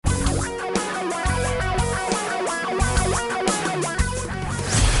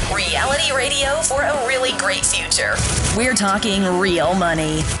great future. We're talking real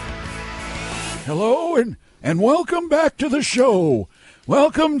money. Hello and welcome back to the show.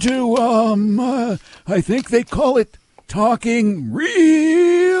 Welcome to, I think they call it Talking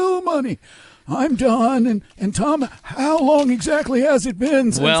Real Money. I'm Don, and Tom, how long exactly has it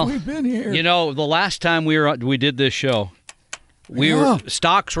been since we've been here? You know, the last time we did this show,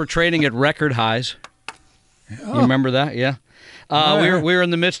 stocks were trading at record highs. Yeah. You remember that? Yeah. We were in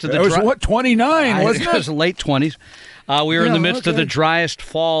the midst of the... It was, 29, wasn't it? It was late 20s. We were in the midst of the driest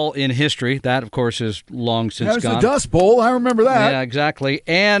fall in history. That, of course, is long since gone. That was the Dust Bowl. I remember that. Yeah, exactly.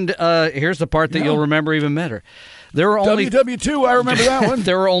 And here's the part that you'll remember even better. There were only WW2, I remember that one.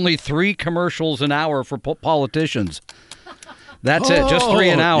 There were only 3 commercials an hour for politicians. That's it, just 3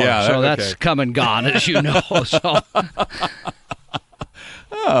 an hour. Yeah, so that's come and gone, as you know. So...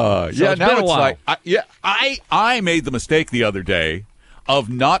 now it's been a while. I made the mistake the other day of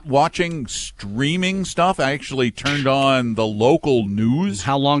not watching streaming stuff. I actually turned on the local news.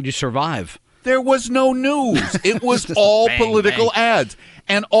 How long did you survive? There was no news. It was all political ads,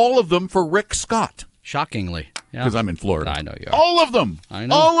 and all of them for Rick Scott. Shockingly. Because I'm in Florida. I know you are. All of them. I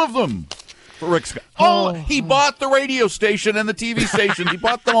know. All of them. For Rick Scott. He bought the radio station and the TV stations. He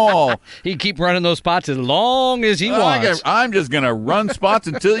bought them all. He'd keep running those spots as long as he wants. I'm just going to run spots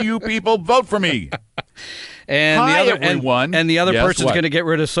until you people vote for me. And Hi, the other everyone. And the other Yes, person's what? going to get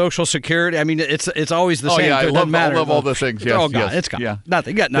rid of Social Security. I mean, it's always the same. Yeah, It doesn't matter. I love all the things. Yes, oh, God, yes. it's gone. Yeah.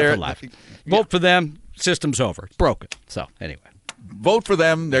 Nothing. You got nothing left. Vote for them. System's over. It's broken. So, anyway. Vote for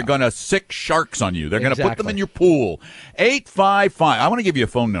them. They're going to sick sharks on you. They're going to put them in your pool. 855. I want to give you a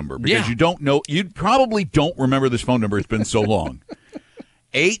phone number because you don't know. You probably don't remember this phone number. It's been so long.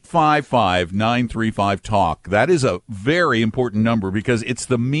 855-935-TALK. That is a very important number because it's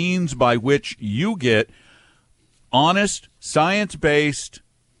the means by which you get honest, science-based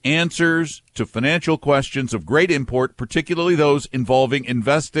answers to financial questions of great import, particularly those involving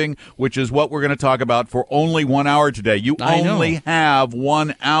investing, which is what we're going to talk about for only 1 hour today. You only have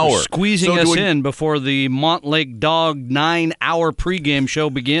 1 hour. You're squeezing us in before the Montlake Dog 9-hour pregame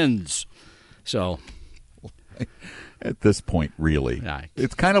show begins. So, at this point, really,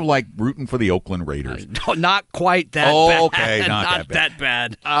 it's kind of like rooting for the Oakland Raiders. Not quite that bad. Okay, not that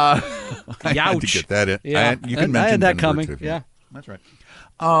bad. I had to get that in. Yeah. You can mention I had that Denver, coming. too. Yeah, that's right.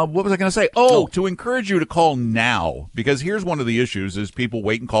 What was I going to say? To encourage you to call now, because here's one of the issues is people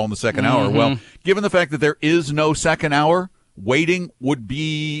wait and call in the second hour. Well, given the fact that there is no second hour, waiting would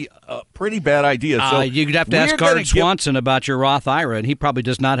be a pretty bad idea. So you'd have to ask Gard Swanson about your Roth IRA, and he probably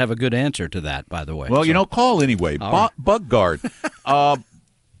does not have a good answer to that, by the way. Well, call anyway. Bug Guard. What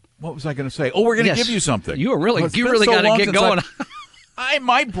was I going to say? We're going to give you something. You really got to get going.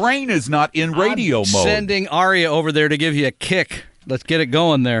 My brain is not in radio mode. Sending Aria over there to give you a kick. Let's get it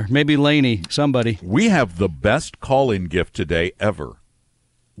going there. Maybe Laney, somebody. We have the best call-in gift today ever.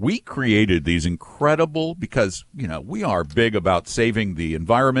 We created these incredible, because, we are big about saving the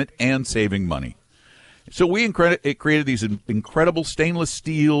environment and saving money. So we created these incredible stainless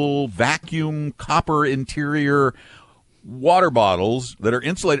steel, vacuum, copper interior water bottles that are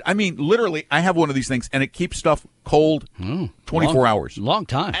insulated. I mean, literally, I have one of these things, and it keeps stuff cold 24 hours. Long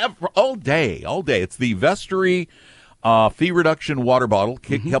time. All day. It's the Vestry fee reduction water bottle.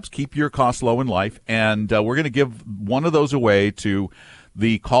 Helps keep your costs low in life. And we're going to give one of those away to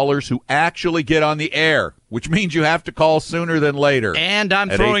the callers who actually get on the air, which means you have to call sooner than later. And I'm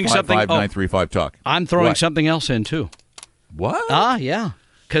throwing something. 855-935-TALK. I'm throwing something else in, too. What? Yeah.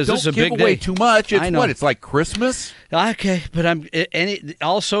 Because this is a big day. Don't give away too much. It's I know. What? It's like Christmas? Okay, but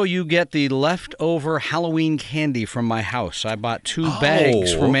also you get the leftover Halloween candy from my house. I bought 2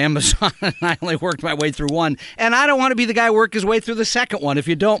 bags from Amazon, and I only worked my way through one. And I don't want to be the guy who worked his way through the second one, if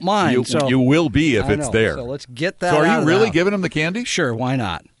you don't mind. You will be if it's there. So let's get that. So are you really out. giving them the candy? Sure, why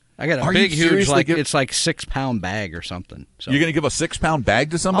not? I got a big, huge, it's like 6-pound bag or something. So. You're going to give a 6-pound bag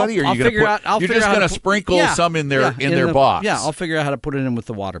to somebody, or I'll you're just going to sprinkle some in their box? Yeah, I'll figure out how to put it in with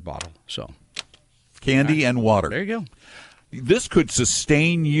the water bottle. So, candy and water. There you go. This could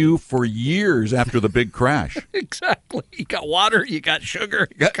sustain you for years after the big crash. Exactly. You got water, you got sugar,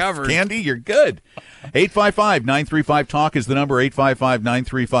 you're covered. Candy, you're good. 855-935-TALK is the number,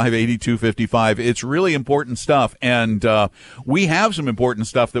 855-935-8255. It's really important stuff, and we have some important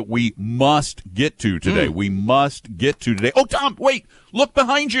stuff that we must get to today. We must get to today. Oh, Tom, wait. Look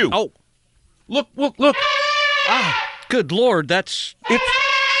behind you. Oh. Look. Good Lord, It's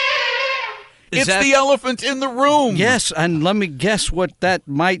the elephant in the room. Yes, and let me guess what that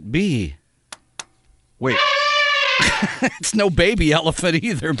might be. Wait. It's no baby elephant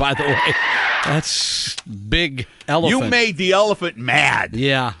either, by the way. That's big elephant. You made the elephant mad.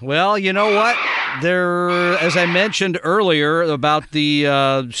 Yeah. Well, you know what? there, as I mentioned earlier about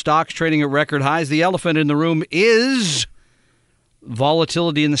the stocks trading at record highs, the elephant in the room is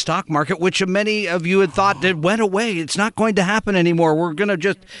volatility in the stock market, which many of you had thought that went away. It's not going to happen anymore. We're going to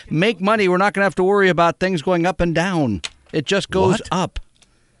just make money. We're not going to have to worry about things going up and down. It just goes up.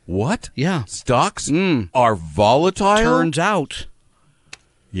 What? Yeah. Stocks are volatile? Turns out.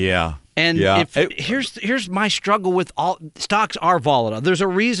 Yeah. And here's my struggle with all stocks are volatile. There's a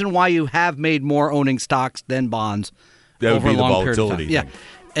reason why you have made more owning stocks than bonds over a long period of time. Yeah.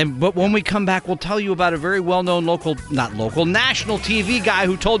 But when we come back, we'll tell you about a very well-known national TV guy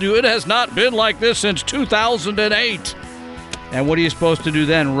who told you it has not been like this since 2008. And what are you supposed to do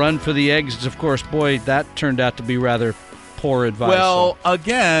then? Run for the exits? Of course, boy, that turned out to be rather poor advice. Well,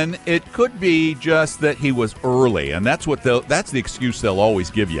 again, it could be just that he was early, and that's the excuse they'll always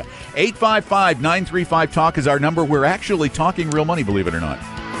give you. 855-935-TALK is our number. We're actually talking real money, believe it or not.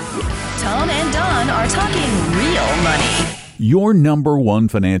 Tom and Don are talking real money. Your number one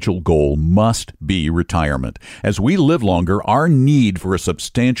financial goal must be retirement. As we live longer, our need for a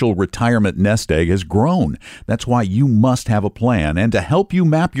substantial retirement nest egg has grown. That's why you must have a plan. And to help you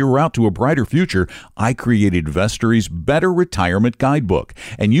map your route to a brighter future, I created Vestory's Better Retirement Guidebook.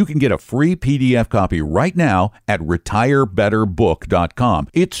 And you can get a free PDF copy right now at retirebetterbook.com.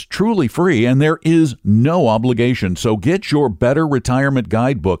 It's truly free and there is no obligation. So get your Better Retirement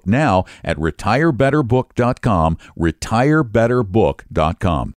Guidebook now at retirebetterbook.com. retirebetterbook.com.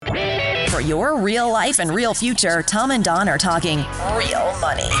 For your real life and real future, Tom and Don are talking real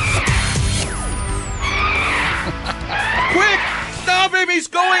money. Quick! Stop him! He's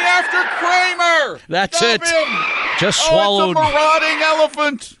going after Cramer! That's Stop it. him. Just swallowed It's a marauding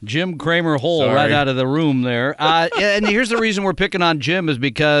elephant. Jim Cramer whole Sorry. right out of the room there. And here's the reason we're picking on Jim is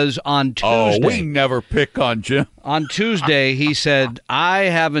because on Tuesday... Oh, we never pick on Jim. On Tuesday, he said, I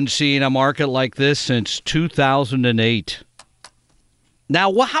haven't seen a market like this since 2008.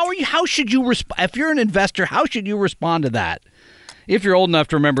 Now, how should you respond? If you're an investor, how should you respond to that? If you're old enough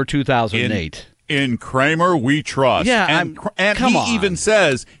to remember 2008. In Cramer, we trust. Yeah, and come he on. even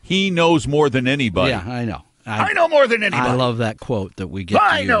says he knows more than anybody. Yeah, I know. I know more than anybody. I love that quote that we get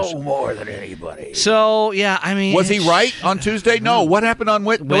to use. know more than anybody. So, yeah, I mean... Was he right on Tuesday? No. What happened on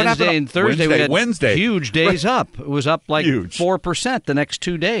Wednesday and Thursday? We had Wednesday. Huge days up. It was up like Huge. 4% the next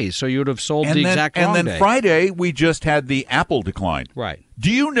 2 days. So you would have sold the then, exact wrong And then day. Friday, we just had the Apple decline. Right.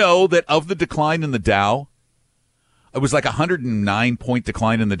 Do you know that of the decline in the Dow, it was like a 109-point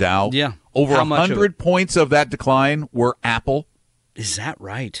decline in the Dow? Yeah. Over How much of 100 points of that decline were Apple. Is that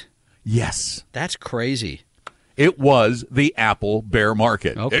right? Yes. That's crazy. It was the Apple bear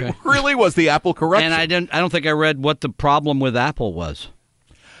market. Okay. It really was the Apple correction. And I don't think I read what the problem with Apple was.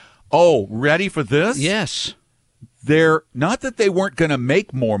 Oh, ready for this? Yes. They're not that they weren't going to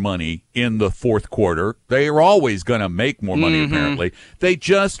make more money in the fourth quarter. They are always going to make more money, apparently. They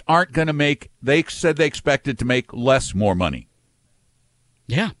just aren't going to make, they said they expected to make more money.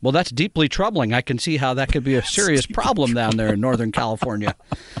 Yeah. Well, that's deeply troubling. I can see how that could be a serious problem down there in Northern California.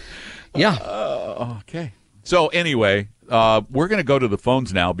 Yeah. Okay. So anyway, we're going to go to the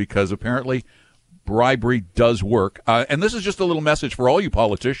phones now because apparently bribery does work. And this is just a little message for all you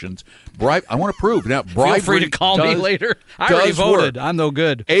politicians. I want to prove now. Bribery Feel free to call me later. I already voted. I'm no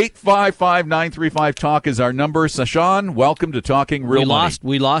good. 855-935-TALK is our number. Sashan, welcome to Talking Real Money.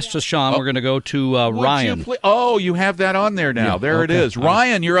 We lost to Sean. We're going to go to Ryan. You have that on there now. Yeah, there it is.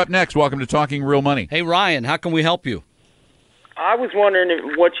 Ryan, you're up next. Welcome to Talking Real Money. Hey, Ryan, how can we help you? I was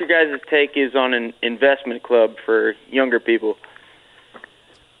wondering what your guys' take is on an investment club for younger people.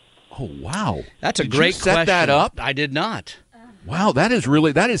 Oh, wow. That's a Did great you set question. that up? I did not. Wow, that is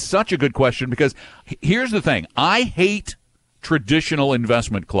such a good question because here's the thing. I hate traditional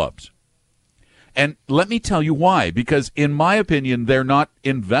investment clubs. And let me tell you why. Because in my opinion, they're not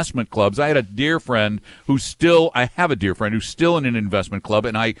investment clubs. I have a dear friend who's still in an investment club,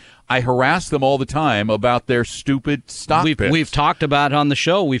 and I harass them all the time about their stupid stock picks. We've talked about on the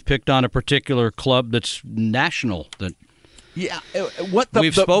show. We've picked on a particular club that's national. We've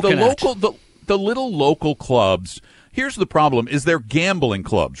spoken at. The little local clubs. Here's the problem: is they're gambling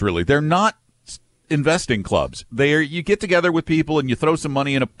clubs. Really, they're not investing clubs. You get together with people and you throw some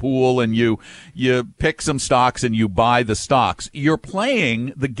money in a pool and you pick some stocks and you buy the stocks. You're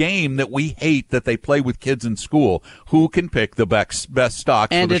playing the game that we hate that they play with kids in school. Who can pick the best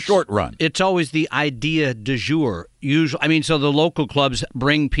stocks for the short run? It's always the idea du jour. usually, I mean, so the local clubs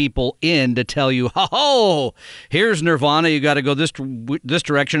bring people in to tell you, oh, here's Nirvana, you got to go this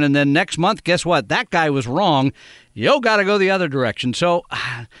direction, and then next month, guess what? That guy was wrong. You got to go the other direction. So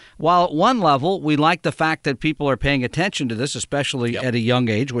while at one level, we like the fact that people are paying attention to this, especially at a young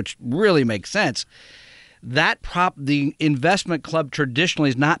age, which really makes sense, the investment club traditionally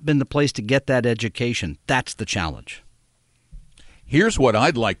has not been the place to get that education. That's the challenge. Here's what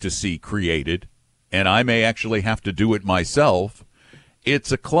I'd like to see created, and I may actually have to do it myself.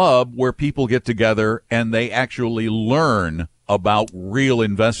 It's a club where people get together and they actually learn about real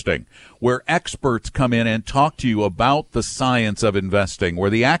investing, where experts come in and talk to you about the science of investing, where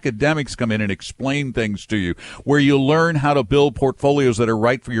the academics come in and explain things to you, where you learn how to build portfolios that are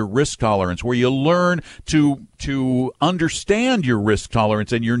right for your risk tolerance, where you learn to understand your risk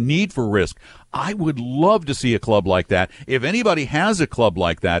tolerance and your need for risk. I would love to see a club like that. If anybody has a club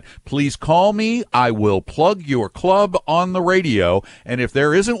like that, please call me. I will plug your club on the radio. And if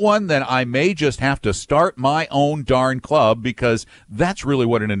there isn't one, then I may just have to start my own darn club, because that's really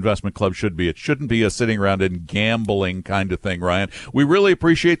what an investment club should be. It shouldn't be a sitting around and gambling kind of thing, Ryan. We really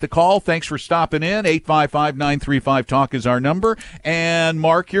appreciate the call. Thanks for stopping in. 855-935-TALK is our number. And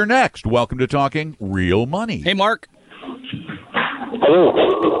Mark, you're next. Welcome to Talking Real Money. Hey, Mark.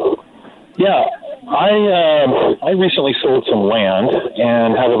 Hello. Yeah, I recently sold some land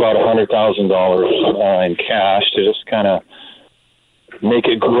and have about $100,000 in cash to just kind of make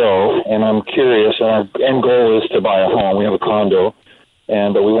it grow. And I'm curious, and our end goal is to buy a home. We have a condo,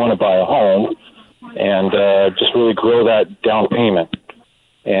 but we want to buy a home and just really grow that down payment.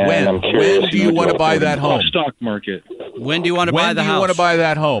 And I'm curious. When do you want to buy that home? Stock market. When do you want to buy the house? When do you want to buy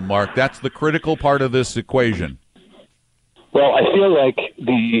that home, Mark? That's the critical part of this equation. Well, I feel like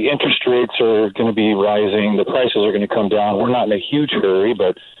the interest rates are going to be rising. The prices are going to come down. We're not in a huge hurry,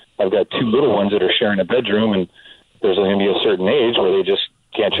 but I've got two little ones that are sharing a bedroom, and there's going to be a certain age where they just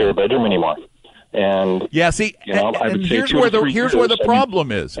can't share a bedroom anymore. And yeah, see, I would say here's where the problem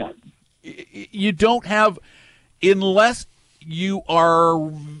is. Yeah. You don't have, unless you are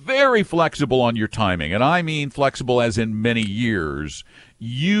very flexible on your timing, and I mean flexible as in many years,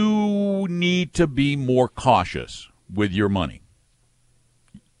 you need to be more cautious with your money.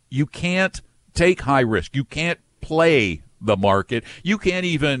 You can't take high risk. You can't play the market. You can't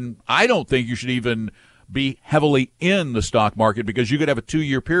even, I don't think you should even be heavily in the stock market, because you could have a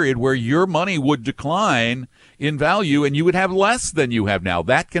 2-year period where your money would decline in value and you would have less than you have now.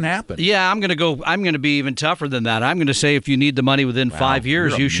 That can happen. Yeah, I'm going to be even tougher than that. I'm going to say if you need the money within 5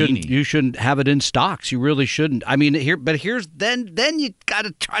 years, you shouldn't have it in stocks. You really shouldn't. I mean, then you got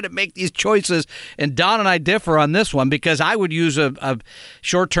to try to make these choices. And Don and I differ on this one, because I would use a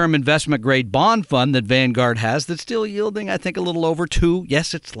short-term investment grade bond fund that Vanguard has that's still yielding, I think, a little over 2.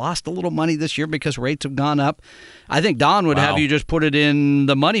 Yes, it's lost a little money this year because rates have gone up. I think Don would have you just put it in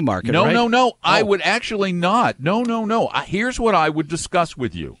the money market. No, right? no. Oh. I would actually not. No. Here's what I would discuss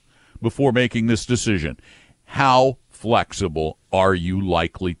with you before making this decision. How flexible are you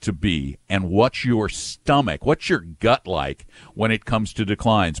likely to be, and what's your stomach, what's your gut like when it comes to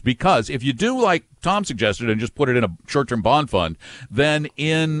declines? Because if you do like Tom suggested and just put it in a short-term bond fund, then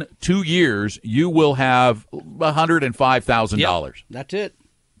in 2 years you will have $105,000. Yep, that's it.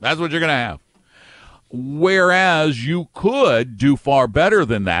 That's what you're going to have. Whereas you could do far better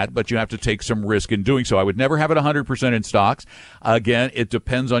than that, but you have to take some risk in doing so. I would never have it 100% in stocks. Again, it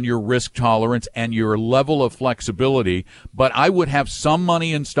depends on your risk tolerance and your level of flexibility, but I would have some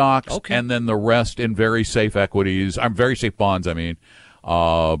money in stocks and then the rest in very safe equities. Very safe bonds,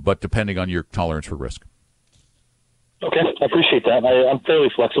 but depending on your tolerance for risk. Okay, I appreciate that. I'm fairly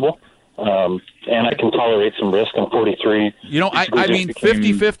flexible. And I can tolerate some risk. I'm 43. I mean,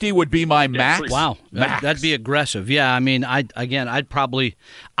 50-50 would be my max. Wow, max. That'd be aggressive. Yeah, I mean, I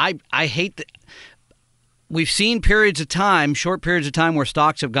hate that. We've seen short periods of time where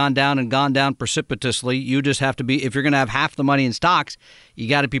stocks have gone down precipitously. You just have to be, if you're going to have half the money in stocks, you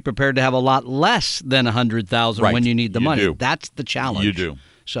got to be prepared to have a lot less than $100,000 when you need the money. That's the challenge. You do.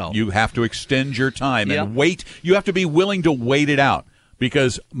 So you have to extend your time and wait. You have to be willing to wait it out.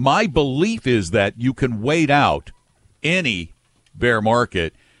 Because my belief is that you can wait out any bear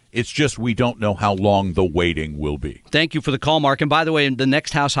market. It's just we don't know how long the waiting will be. Thank you for the call, Mark. And by the way, the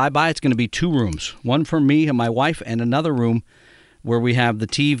next house I buy, it's going to be 2 rooms. One for me and my wife, and another room where we have the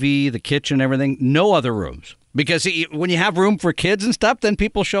TV, the kitchen, everything. No other rooms. Because when you have room for kids and stuff, then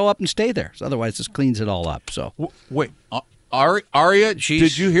people show up and stay there. So otherwise, this cleans it all up. So wait. Aria,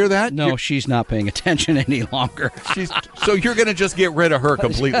 did you hear that? No, she's not paying attention any longer. So you're going to just get rid of her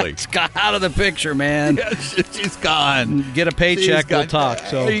completely? She's got out of the picture, man. Yeah, she's gone. Get a paycheck, we'll talk.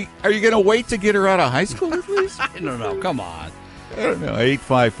 So, are you going to wait to get her out of high school at least? I don't know. Come on. I don't know.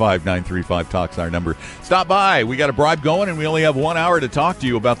 855-935-TALK's our number. Stop by. We got a bribe going, and we only have 1 hour to talk to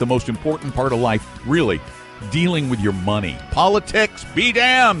you about the most important part of life, really, dealing with your money. Politics, be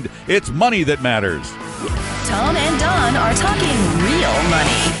damned. It's money that matters. Tom and Don are talking real money.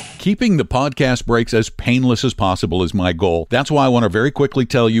 Keeping the podcast breaks as painless as possible is my goal. That's why I want to very quickly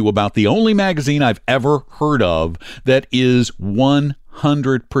tell you about the only magazine I've ever heard of that is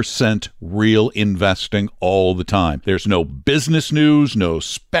 100% real investing all the time. There's no business news, no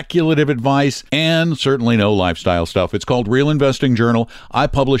speculative advice, and certainly no lifestyle stuff. It's called Real Investing Journal. I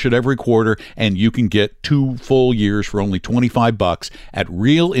publish it every quarter, and you can get 2 full years for only $25 at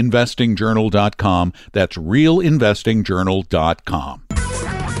realinvestingjournal.com. That's realinvestingjournal.com.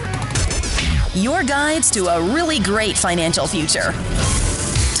 Your guides to a really great financial future.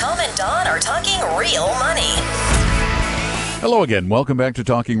 Tom and Don are talking real money. Hello again. Welcome back to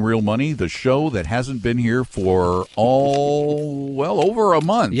Talking Real Money, the show that hasn't been here for over a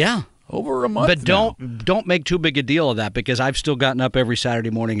month. Yeah. Over a month. But don't make too big a deal of that, because I've still gotten up every Saturday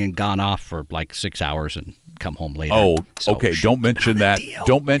morning and gone off for like 6 hours and come home later. Oh, okay. Don't mention that.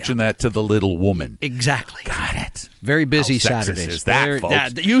 Don't mention that to the little woman. Exactly. Got it. Very busy How sexist Saturdays. is that,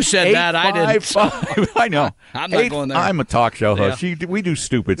 folks? You said that. I didn't. 855. I know. I'm not going there. I'm a talk show host. Yeah. We do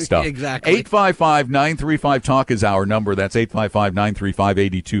stupid stuff. Exactly. 855-935-TALK is our number. That's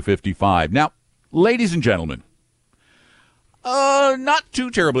 855-935-8255. Now, ladies and gentlemen, not too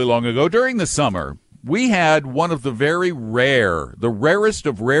terribly long ago, during the summer, we had one of the the rarest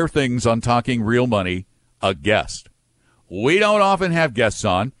of rare things on Talking Real Money, a guest. We don't often have guests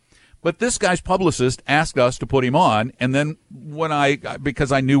on, but this guy's publicist asked us to put him on, and then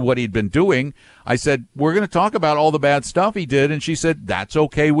because I knew what he'd been doing, I said, we're going to talk about all the bad stuff he did, and she said, that's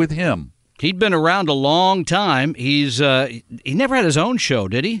okay with him. He'd been around a long time. He never had his own show,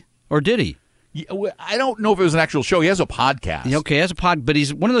 did he? Or did he? I don't know if it was an actual show. He has a podcast. Okay, he has a pod, but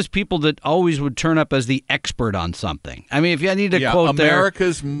he's one of those people that always would turn up as the expert on something. I mean, if you need a quote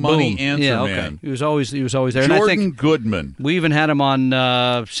America's Money boom. Answer Yeah, okay. Man. He was always there. Jordan And I think Goodman. we even had him on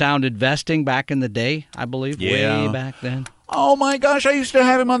Sound Investing back in the day, I believe, way back then. Oh, my gosh. I used to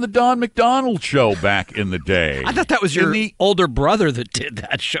have him on the Don McDonald show back in the day. I thought that was your older brother that did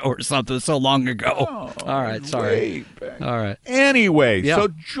that show or something so long ago. Oh, all right, sorry. All right. Anyway, Yeah. so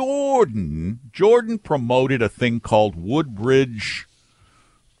Jordan promoted a thing called Woodbridge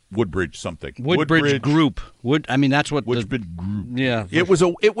something. Woodbridge Group. That's what Woodbridge Group. Yeah. It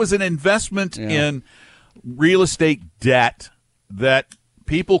was an investment in real estate debt that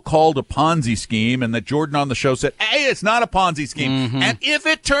people called a Ponzi scheme, and that Jordan on the show said, hey, it's not a Ponzi scheme. Mm-hmm. And if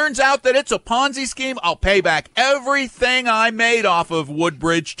it turns out that it's a Ponzi scheme, I'll pay back everything I made off of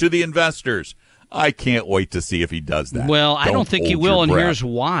Woodbridge to the investors. I can't wait to see if he does that. Well, I don't think he hold will, your and breath. here's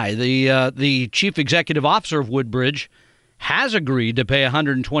why. The chief executive officer of Woodbridge has agreed to pay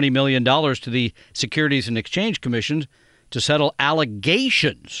 $120 million to the Securities and Exchange Commission to settle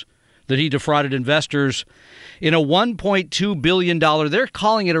allegations that he defrauded investors in a $1.2 billion, they're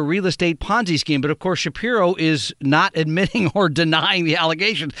calling it a real estate Ponzi scheme. But, of course, Shapiro is not admitting or denying the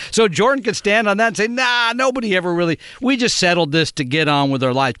allegations. So Jordan could stand on that and say, nah, nobody ever really, we just settled this to get on with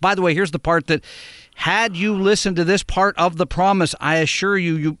our lives. By the way, here's the part that, had you listened to this part of the promise, I assure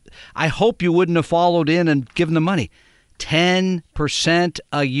you, I hope you wouldn't have followed in and given the money. 10%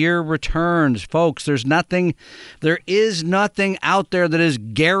 a year returns, folks. There is nothing out there that is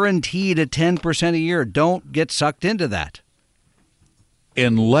guaranteed at 10% a year. Don't get sucked into that.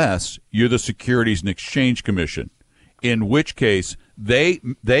 Unless you're the Securities and Exchange Commission, in which case they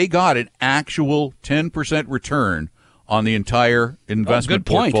got an actual 10% return on the entire investment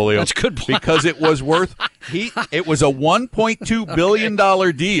portfolio. That's a good point. Because it was worth it was a $1.2 billion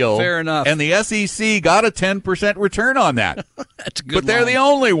deal. Fair enough. And the SEC got a 10% return on that. That's a good. But they're line. the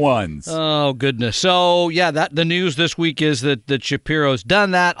only ones. Oh goodness. So yeah, the news this week is that Shapiro's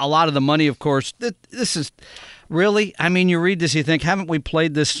done that. A lot of the money, of course. This is. Really? I mean, you read this, you think, haven't we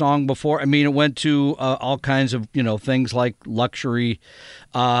played this song before? I mean, it went to all kinds of, things like luxury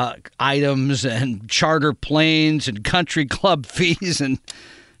items and charter planes and country club fees. And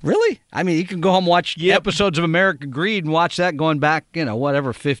really? I mean, you can go home and watch episodes of American Greed and watch that going back,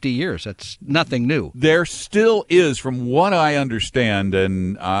 50 years. That's nothing new. There still is, from what I understand,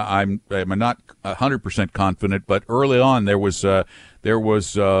 and I'm not 100% confident, but early on there was a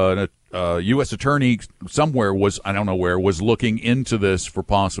U.S. attorney somewhere was looking into this for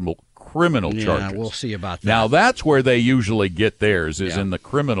possible criminal charges. Yeah, we'll see about that. Now, that's where they usually get theirs, is in the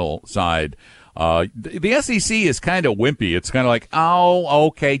criminal side The SEC is kind of wimpy. It's kind of like, oh,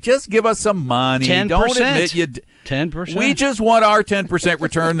 okay, just give us some money. 10%. Don't admit you. 10%. We just want our 10%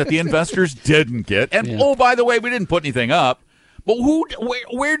 return that the investors didn't get. And oh, by the way, we didn't put anything up. But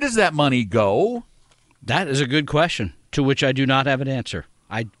where does that money go? That is a good question, to which I do not have an answer.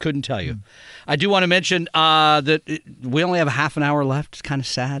 I couldn't tell you. I do want to mention that we only have a half an hour left. It's kind of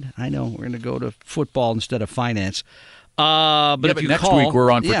sad. I know we're going to go to football instead of finance. But if you next call, week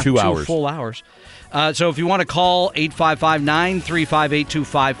we're on for 2 hours. 2 full hours. So if you want to call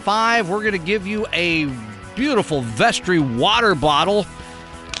 855-935-8255, we're going to give you a beautiful Vestry water bottle.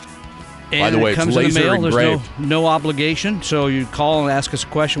 And by the way, it comes it's laser in the mail. engraved. There's no obligation. So you call and ask us a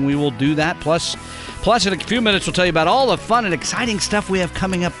question. We will do that. Plus, in a few minutes, we'll tell you about all the fun and exciting stuff we have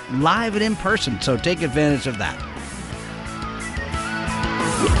coming up live and in person. So take advantage of that.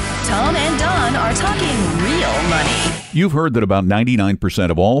 Tom and Don are talking real money. You've heard that about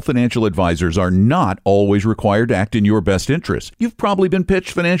 99% of all financial advisors are not always required to act in your best interest. You've probably been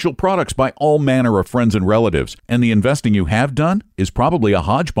pitched financial products by all manner of friends and relatives, and the investing you have done is probably a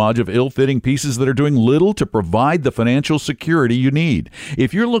hodgepodge of ill-fitting pieces that are doing little to provide the financial security you need.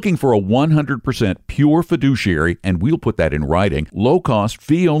 If you're looking for a 100% pure fiduciary, and we'll put that in writing, low-cost,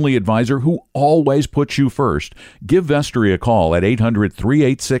 fee-only advisor who always puts you first, give Vestry a call at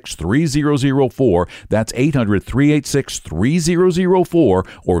 800-386-3004. That's 800-386-3004,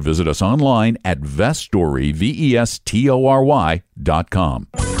 or visit us online at Vestory, VESTORY.com.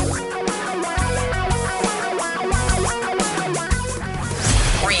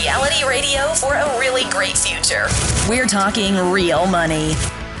 Reality radio for a really great future. We're talking real money.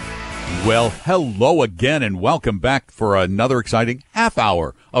 Well, hello again, and welcome back for another exciting half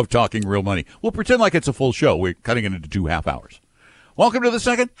hour of Talking Real Money. We'll pretend like it's a full show. We're cutting it into 2 half hours. Welcome to the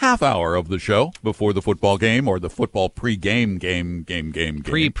second half hour of the show before the football game or the football pre-game game. Pre-game.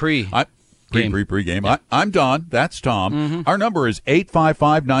 Yeah. I'm Don. That's Tom. Mm-hmm. Our number is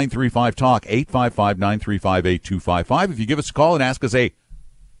 855-935-TALK, 855-935-8255. If you give us a call and ask us a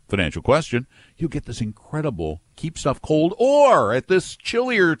financial question, you'll get this incredible keep stuff cold, or at this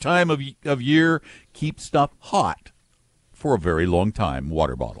chillier time of year, keep stuff hot for a very long time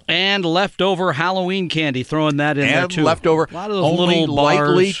water bottle. And leftover Halloween candy, throwing that in there too. And leftover, a lot of those little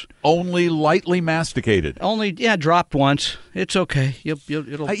bars. Only lightly masticated. Dropped once. It's okay.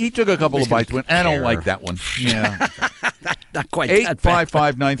 It'll. He took a couple of bites. I don't like that one. Yeah. Not quite that bad.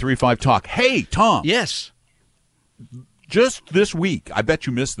 855-935-TALK. Hey, Tom. Yes. Just this week, I bet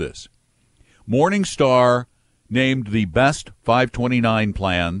you missed this, Morningstar named the best 529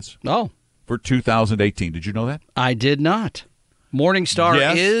 plans. Oh. For 2018. Did you know that? I did not.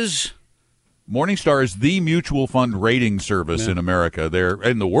 Morningstar is the mutual fund rating service in America. They're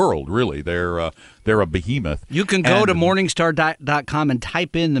in the world, really. They're a behemoth. You can go to Morningstar.com and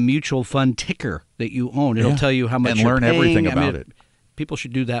type in the mutual fund ticker that you own. It'll tell you how much and you're learn paying. everything about it. People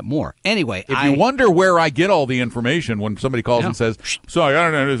should do that more. Anyway, if you wonder where I get all the information when somebody calls and says, "So I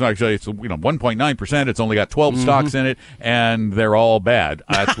don't know, it's 1.9%. It's only got 12 stocks in it, and they're all bad."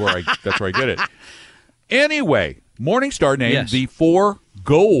 That's where I get it. Anyway, Morningstar named the 4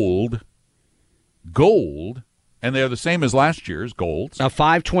 gold, and they're the same as last year's golds. A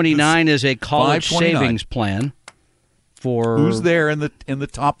 529 is a college savings plan for who's there in the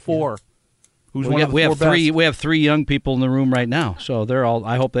top 4. Who's one of the 4 best? We have 3 young people in the room right now, so they're all.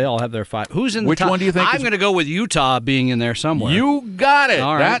 I hope they all have their 5. Who's in the top? Which one do you think? I'm going to go with Utah being in there somewhere. You got it.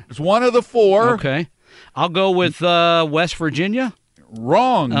 All right. That's one of the 4. Okay, I'll go with West Virginia.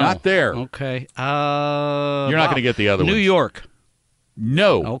 Wrong, not there. Okay, you're not going to get the other one. New York.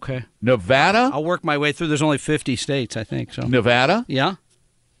 No. Okay. Nevada. I'll work my way through. There's only 50 states, I think. So Nevada. Yeah.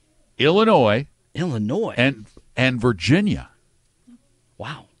 Illinois. And Virginia.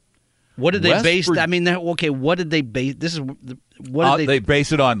 Wow. What did they base? I mean, what did they base? This is what did they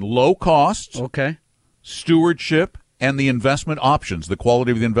base it on low costs, okay, stewardship, and the investment options, the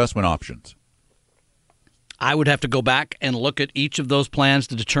quality of the investment options. I would have to go back and look at each of those plans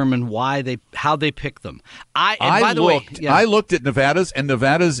to determine how they pick them. I looked at Nevada's, and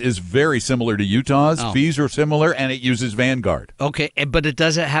Nevada's is very similar to Utah's. Oh. Fees are similar, and it uses Vanguard. Okay, but it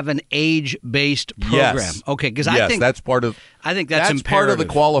doesn't have an age-based program. Yes. Okay, because I think that's part of. I think that's imperative. Part of the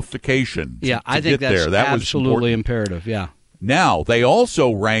qualification. I think that's there. That absolutely imperative. Yeah. Now they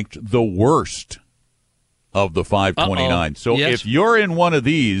also ranked the worst of the 529. So if you're in one of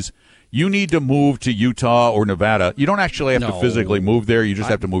these, you need to move to Utah or Nevada. You don't actually have to physically move there. You just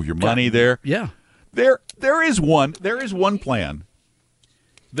have to move your money there. Yeah. There is one plan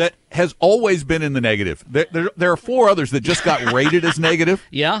that has always been in the negative. There are 4 others that just got rated as negative.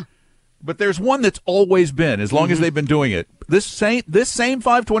 Yeah. But there's one that's always been, as long as they've been doing it. This same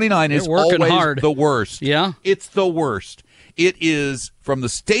 529 is working always hard. the worst. Yeah? It's the worst. It is from the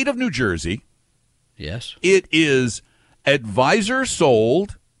state of New Jersey. Yes. It is advisor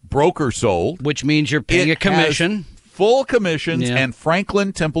sold, broker sold. Which means you're paying It a commission. has full commissions Yeah. and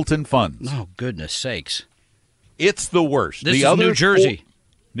Franklin Templeton funds. Oh, goodness sakes. It's the worst. This the is other New Jersey.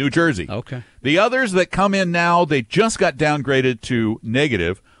 New Jersey. Okay. The others that come in now, they just got downgraded to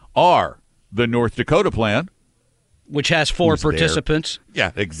negative, are the North Dakota plan. Which has 4 Who's there? participants.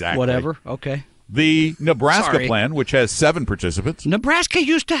 Yeah, exactly. Whatever. Okay. The Nebraska Sorry. plan, which has 7 participants. Nebraska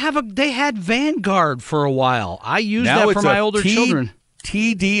used to have they had Vanguard for a while. I used Now that for it's my a older children.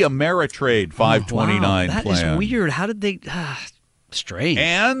 TD Ameritrade 529 Wow, that plan. is weird. How did they... strange.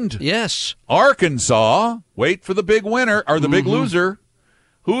 And Yes. Arkansas, wait for the big winner, or the big loser.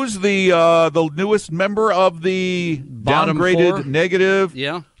 Who's the newest member of the Bottom downgraded 4? negative?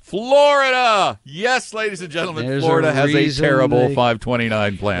 Yeah. Florida. Yes, ladies and gentlemen, There's Florida a has a reason terrible they-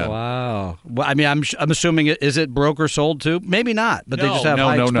 529 plan. Wow. Well, I mean, I'm assuming is it broker sold too? Maybe not, but they just have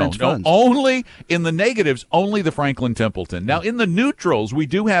high expense funds. Only in the negatives, only the Franklin Templeton. Now, in the neutrals, we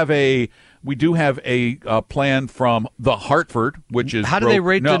do have a plan from the Hartford, which is How do they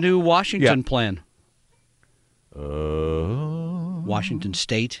rate the new Washington plan? Washington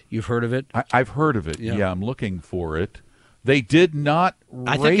State. You've heard of it? I've heard of it. Yeah. Yeah, I'm looking for it. They did not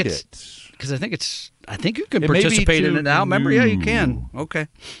I think rate it's it. because I think you can It may be participate in too it now. Remember? Yeah, you new. can. Okay.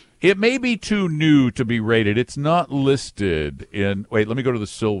 It may be too new to be rated. It's not listed in. Wait, let me go to the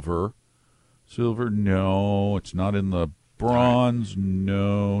silver. Silver, no. It's not in the bronze.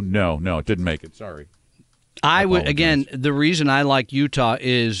 No, it didn't make it. Sorry. I would apologize. again. The reason I like Utah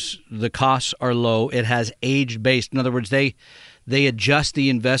is the costs are low. It has age based. In other words, they adjust the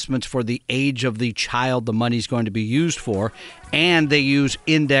investments for the age of the child the money's going to be used for, and they use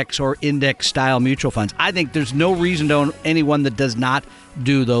index or index style mutual funds. I think there's no reason to own anyone that does not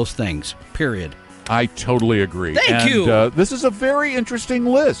do those things. Period. I totally agree. Thank you. This is a very interesting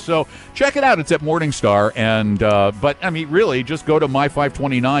list. So check it out. It's at Morningstar. And but I mean, really, just go to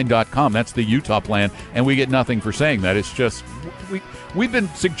my529.com. That's the Utah plan, and we get nothing for saying that. It's just we've been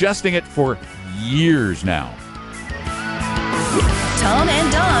suggesting it for years now. Tom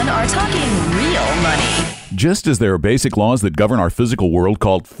and Don are talking real money. Just as there are basic laws that govern our physical world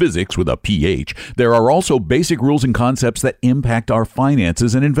called physics with a PH, there are also basic rules and concepts that impact our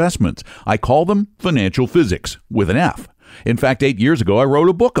finances and investments. I call them financial physics with an F. In fact, 8 years ago, I wrote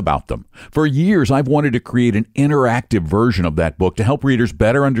a book about them. For years, I've wanted to create an interactive version of that book to help readers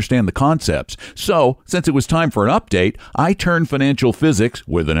better understand the concepts. So, since it was time for an update, I turned financial physics,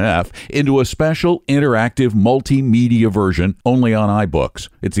 with an F, into a special interactive multimedia version only on iBooks.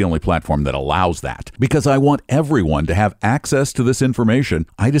 It's the only platform that allows that. Because I want everyone to have access to this information,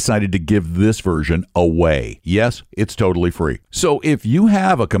 I decided to give this version away. Yes, it's totally free. So if you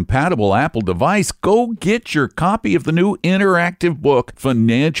have a compatible Apple device, go get your copy of the new interactive book,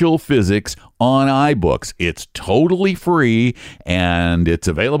 Financial Physics, on iBooks. It's totally free, and it's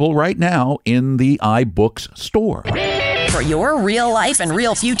available right now in the iBooks store. For your real life and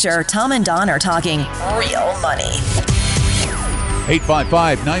real future, Tom and Don are talking real money.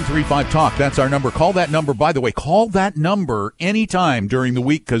 855-935-TALK. That's our number. Call that number. By the way, call that number anytime during the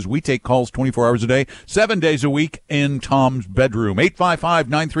week because we take calls 24 hours a day, 7 days a week in Tom's bedroom.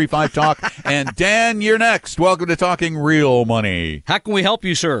 855-935-TALK. And Dan, you're next. Welcome to Talking Real Money. How can we help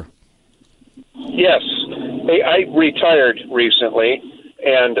you, sir? Yes. Hey, I retired recently,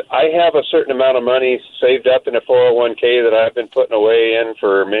 and I have a certain amount of money saved up in a 401k that I've been putting away in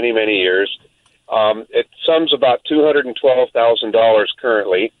for many, many years. It sums about $212,000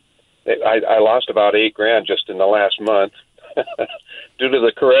 currently. I lost about $8,000 just in the last month due to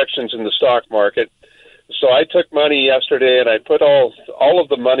the corrections in the stock market. So I took money yesterday and I put all of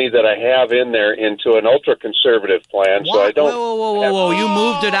the money that I have in there into an ultra conservative plan. What? So I don't. Whoa! You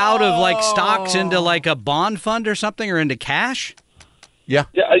moved it out of like stocks into like a bond fund or something, or into cash? Yeah.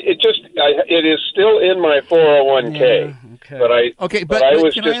 Yeah, it is still in my 401k. Yeah, okay. But I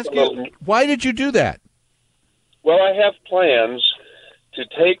was can just I ask a little, you, why did you do that? well, I have plans to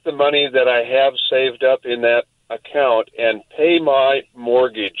take the money that I have saved up in that account and pay my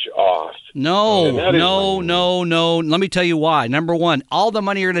mortgage off. No. And Let me tell you why. Number one, all the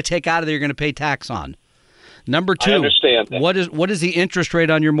money you're going to take out of there, you're going to pay tax on. Number two, I understand that. What is the interest rate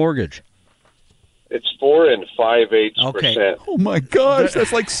on your mortgage? It's 4 5/8%. Okay. Oh, my gosh.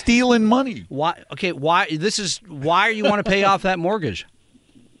 That's like stealing money. Why? Okay. Why? Why you want to pay off that mortgage?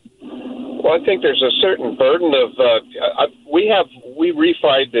 Well, I think there's a certain burden of we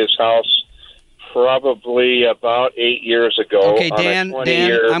refied this house probably about 8 years ago. Okay, on Dan, a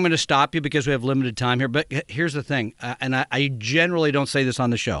 20-year... I'm going to stop you because we have limited time here. But here's the thing, and I generally don't say this on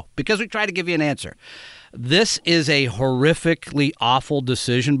the show because we try to give you an answer. This is a horrifically awful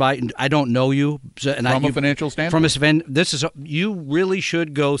decision by. I don't know you, and From a financial standpoint. You really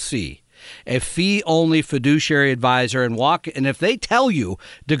should go see a fee-only fiduciary advisor and walk. And if they tell you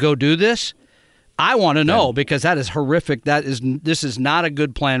to go do this, I want to know because that is horrific. This is not a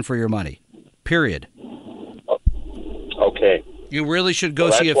good plan for your money. Period. Okay. You really should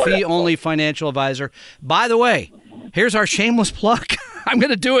go see a fee-only financial advisor. By the way, here's our shameless plug. I'm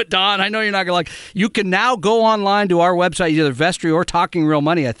going to do it, Don. I know you're not going to like. You can now go online to our website, either Vestry or Talking Real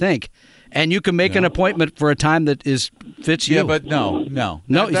Money, I think, and you can make an appointment for a time that fits you. Yeah, but no. He's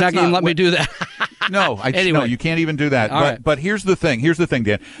not going to let me do that. No, anyway. You can't even do that. But here's the thing,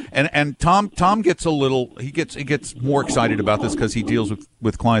 Dan, and Tom gets he gets more excited about this because he deals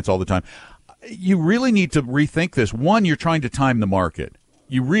with clients all the time. You really need to rethink this. One, you're trying to time the market.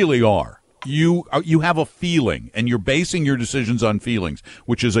 You really are. You have a feeling, and you're basing your decisions on feelings,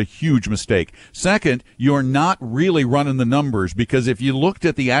 which is a huge mistake. Second, you're not really running the numbers, because if you looked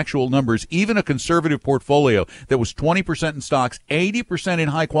at the actual numbers, even a conservative portfolio that was 20% in stocks, 80% in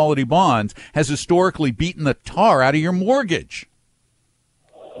high-quality bonds, has historically beaten the tar out of your mortgage.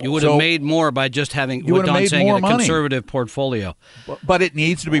 You would have made more by just having what Don's saying in a conservative portfolio. But it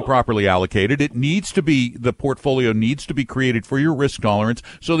needs to be properly allocated. The portfolio needs to be created for your risk tolerance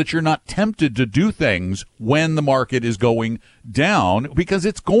so that you're not tempted to do things when the market is going down, because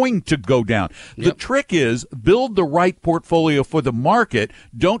it's going to go down. Yep. The trick is build the right portfolio for the market.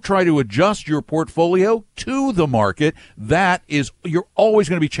 Don't try to adjust your portfolio to the market. You're always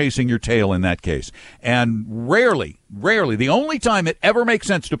going to be chasing your tail in that case. And rarely, the only time it ever makes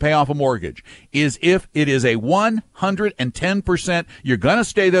sense to pay off a mortgage is if it is a 110%. You're going to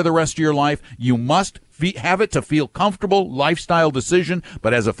stay there the rest of your life. You must have it to feel comfortable, lifestyle decision,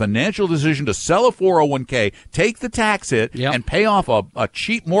 but as a financial decision to sell a 401k, take the tax hit, and pay off a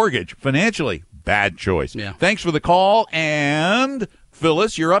cheap mortgage, financially, bad choice. Yeah. Thanks for the call. And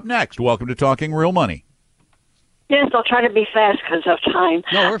Phyllis, you're up next. Welcome to Talking Real Money. Yes, I'll try to be fast because of time.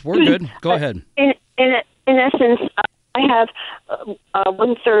 No, we're good. Go ahead. In essence, I have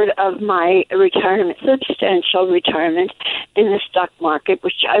 1/3 of my retirement, substantial retirement, in the stock market,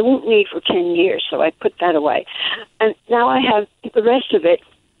 which I won't need for 10 years, so I put that away. And now I have the rest of it,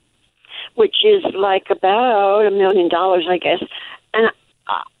 which is like about $1 million, I guess. And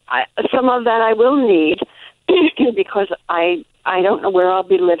some of that I will need because I don't know where I'll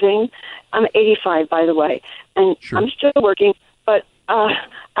be living. I'm 85, by the way, and I'm still working, but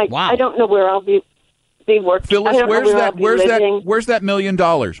I don't know where I'll be working. Phyllis, where's that $1 million?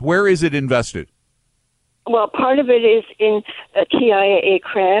 Where is it invested? Well, part of it is in TIAA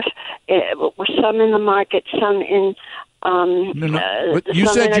craft, some in the market, some in But you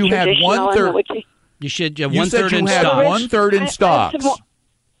said you had 1/3. You should have 1/3 in stocks. You said you had 1/3 in stocks.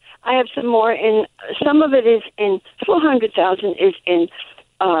 I have some more in. Some of it is in. 400,000 is in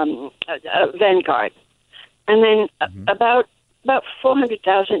Vanguard, and then about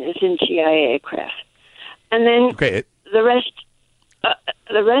 400,000 is in TIAA craft. And then the rest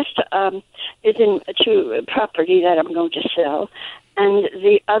is in a property that I'm going to sell, and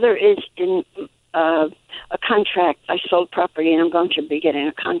the other is in a contract. I sold property, and I'm going to be getting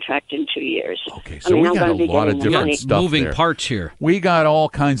a contract in 2 years. Okay, so we got a lot of different stuff moving there. parts here. We got all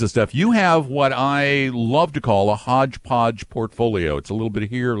kinds of stuff. You have what I love to call a hodgepodge portfolio. It's a little bit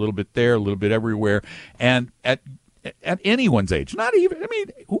here, a little bit there, a little bit everywhere, and at anyone's age,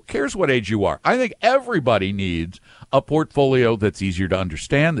 who cares what age you are? I think everybody needs a portfolio that's easier to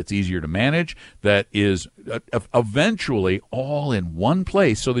understand, that's easier to manage, that is eventually all in one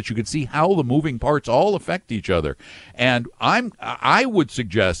place so that you can see how the moving parts all affect each other. And I would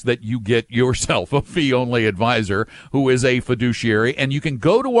suggest that you get yourself a fee-only advisor who is a fiduciary, and you can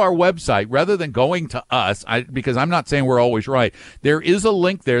go to our website rather than going to us, because I'm not saying we're always right. There is a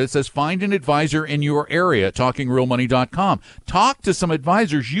link there that says find an advisor in your area at TalkingRealMoney.com. Talk to some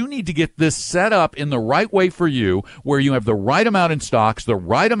advisors. You need to get this set up in the right way for you, where you have the right amount in stocks, the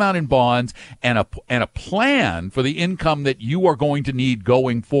right amount in bonds, and a plan for the income that you are going to need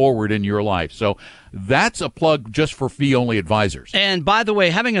going forward in your life. So that's a plug just for fee-only advisors. And by the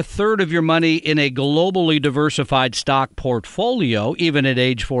way, having 1/3 of your money in a globally diversified stock portfolio, even at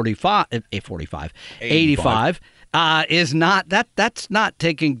age 85, is not that's not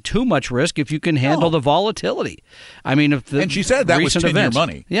taking too much risk if you can handle the volatility. I mean, if the and she said that was 10-year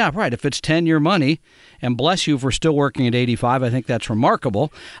money. Yeah, right. If it's 10-year money, and bless you for still working at 85, I think that's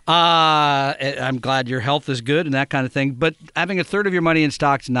remarkable. I'm glad your health is good and that kind of thing. But having a third of your money in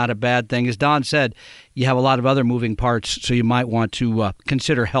stocks is not a bad thing. As Don said, you have a lot of other moving parts, so you might want to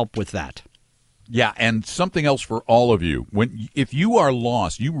consider help with that. Yeah, and something else for all of you. If you are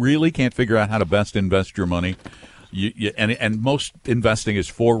lost, you really can't figure out how to best invest your money, and most investing is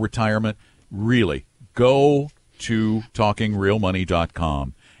for retirement, really, go to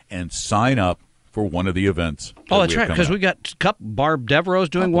TalkingRealMoney.com and sign up for one of the events. Oh, that's right, because we got Barb Devereaux's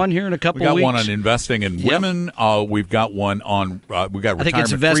doing one here in a couple of weeks. We got one on investing in women. We've got one on we got retirement I think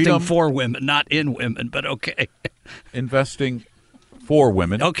it's investing freedom. For women, not in women, but okay. Investing for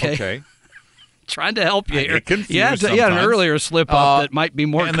women. Okay. Trying to help you I here. get confused Yeah, an earlier slip up that might be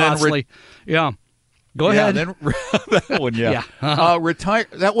more costly. Go ahead. Then, that one, yeah. Retire.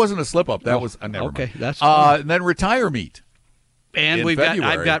 That wasn't a slip up. That was never okay. mind. That's fine. And then retire meet. And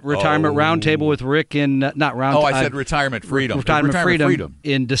I've got retirement roundtable with Rick in not round. Oh, I said retirement freedom. Retirement freedom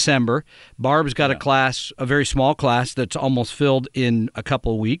in December. Barb's got a class, a very small class that's almost filled in a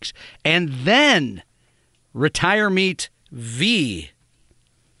couple of weeks, and then retire meet V.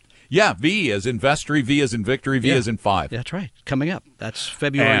 Yeah, V as in Vestry, V as in victory, V as in 5. That's right. Coming up. That's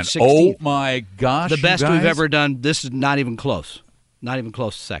February 16th. Oh, my gosh, the best you guys. we've ever done. This is not even close. Not even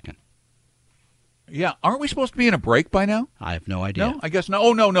close second. Yeah. Aren't we supposed to be in a break by now? I have no idea. No? I guess no.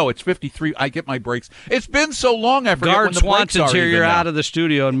 Oh, no. It's 53. I get my breaks. It's been so long, I forget Guard when the breaks Swanson's are here. You're now. out of the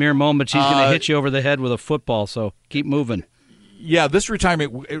studio in mere moments. He's going to hit you over the head with a football, so keep moving. Yeah, this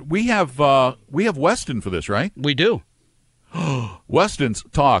retirement, we have Weston for this, right? We do. Weston's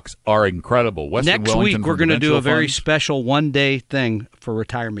talks are incredible. Weston Next Wellington week, we're going to do a very Funds. special one-day thing for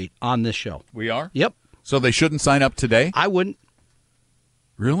Retire Meet on this show. We are? Yep. So they shouldn't sign up today? I wouldn't.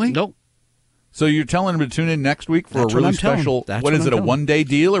 Really? Nope. So you're telling them to tune in next week for That's a really what I'm telling special, them. what is it, a one-day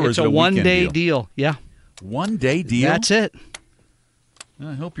deal or It's is it a one-day weekend deal. Yeah. One-day deal? That's it.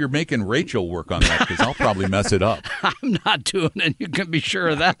 I hope you're making Rachel work on that because I'll probably mess it up. I'm not doing it. You can be sure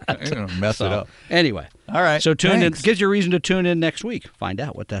of that. I'm going to mess it up. Anyway. All right. So tune Thanks. in. Gives you a reason to tune in next week. Find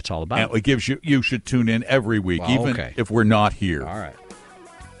out what that's all about. And it gives you should tune in every week, Well, even okay. if we're not here. All right.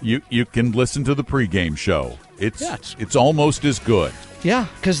 You can listen to the pregame show. it's almost as good. Yeah,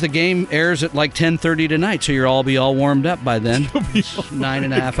 because the game airs at like 10:30 tonight, so you'll be all warmed up by then.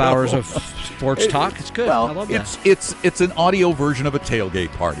 9.5 hours of sports talk. It's good. Well, I love that. it's an audio version of a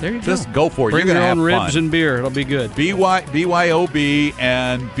tailgate party. There you Just go for it. Bring You're your gonna own have ribs fun. and beer. It'll be good. BYOB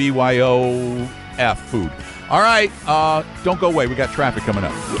and BYOF food. All right, don't go away. We got traffic coming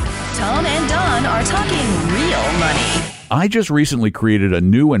up. Tom and Don are talking real money. I just recently created a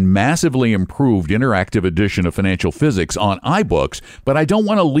new and massively improved interactive edition of Financial Physics on iBooks, but I don't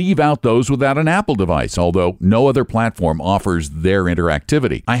want to leave out those without an Apple device, although no other platform offers their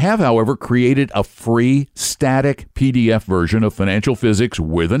interactivity. I have, however, created a free static PDF version of Financial Physics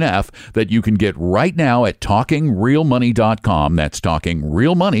with an F that you can get right now at TalkingRealMoney.com. That's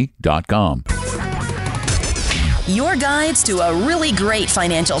TalkingRealMoney.com. Your guides to a really great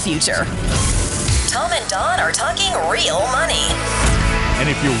financial future. Tom and Don are talking real money. And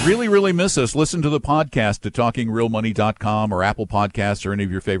if you really, really miss us, listen to the podcast at TalkingRealMoney.com or Apple Podcasts or any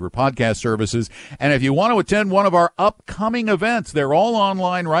of your favorite podcast services. And if you want to attend one of our upcoming events, they're all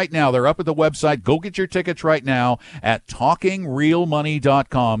online right now. They're up at the website. Go get your tickets right now at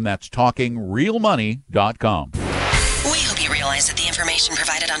TalkingRealMoney.com. That's TalkingRealMoney.com. We hope you realize that the information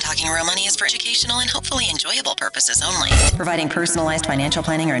provided on Talking Real Money is for educational and hopefully enjoyable purposes only. Providing personalized financial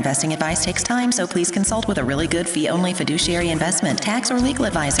planning or investing advice takes time, so please consult with a really good fee-only fiduciary investment, tax, or legal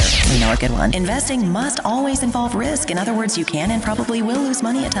advisor. We know a good one. Investing must always involve risk. In other words, you can and probably will lose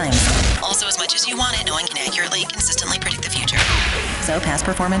money at times. Also, as much as you want it, no one can accurately, consistently predict the future. So past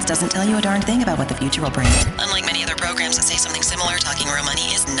performance doesn't tell you a darn thing about what the future will bring. Unlike many other programs that say something similar, Talking Real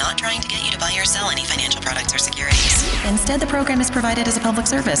Money is not trying to get you to buy or sell any financial products or securities. Instead, the program is provided as a public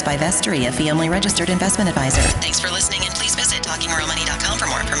service by Vestry, a fee-only registered investment advisor. Thanks for listening, and please visit TalkingRealMoney.com for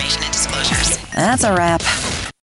more information and disclosures. That's a wrap.